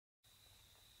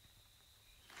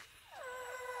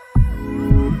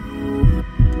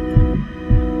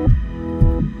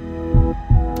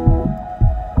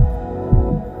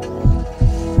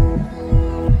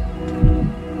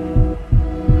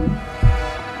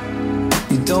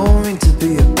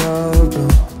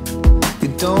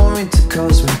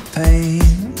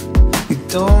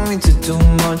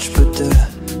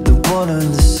after the one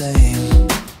and the same.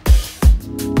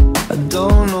 I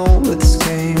don't know where this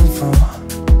came from.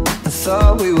 I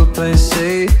thought we were playing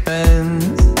safe, and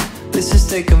this is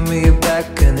taking me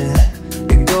back, and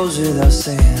it goes without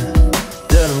saying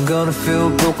that I'm gonna feel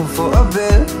broken for a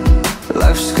bit.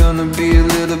 Life's gonna be a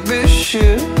little bit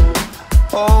shit.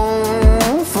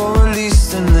 Oh, for at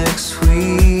least the next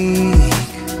week.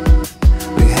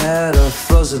 We had our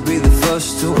flaws, I'd be the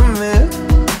first to admit,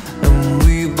 and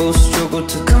we both struggled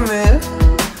to commit.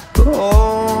 But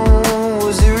oh,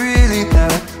 was it really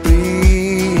that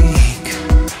bleak?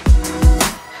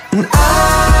 And I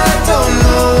don't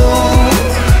know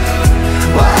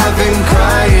why I've been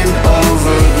crying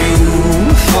over you.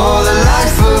 For the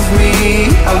life of me,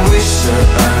 I wish that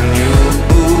I knew.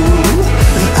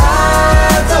 And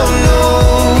I don't know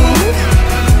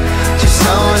just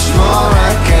how much more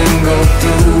I can go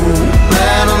through.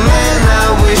 Man, oh man, I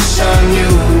wish I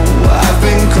knew. I've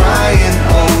been crying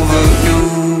over you.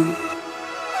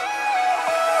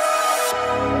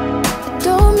 I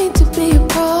don't mean to be a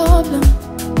problem,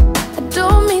 I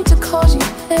don't mean to cause you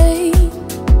pain.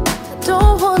 I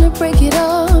don't wanna break it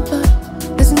up, but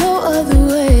there's no other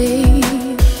way.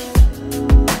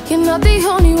 You're not the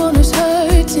only one who's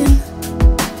hurting,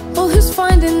 or who's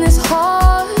finding this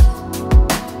hard.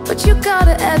 But you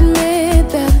gotta admit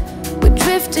that we're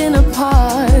drifting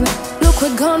apart. Look,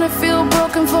 we're gonna feel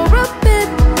broken for a bit,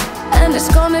 and it's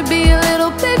gonna be a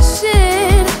little bit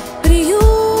shit. But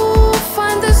you'll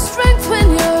find the strength when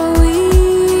you're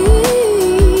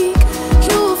weak.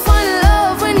 You'll find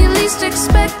love when you least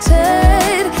expect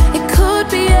it. It could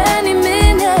be any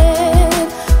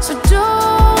minute, so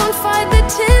don't fight the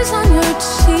tears on your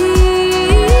cheek.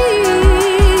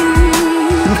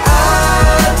 And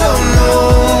I don't know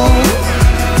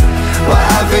why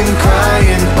I've been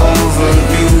crying over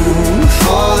you.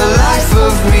 For the life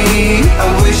of me, I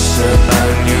wish that I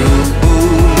knew.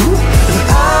 And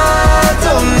I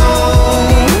don't know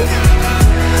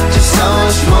just how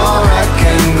much more I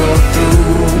can go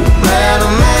through. Man,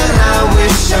 oh man, I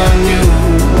wish I knew.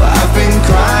 I've been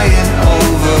crying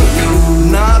over you.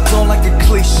 Nah, I don't like a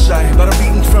cliche, but I'm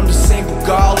reading from the same book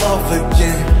all over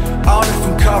again. All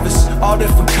different covers, all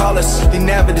different colors, they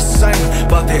never the same,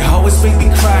 but they always make me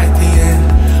cry at the end.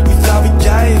 We thought we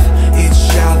gave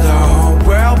each other a whole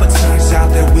world, but turns out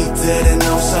that we didn't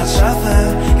know such a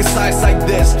thing. It's nights like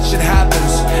this, shit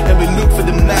happens, and we look for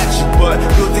the magic, but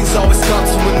good things always come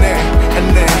to an end. And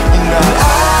then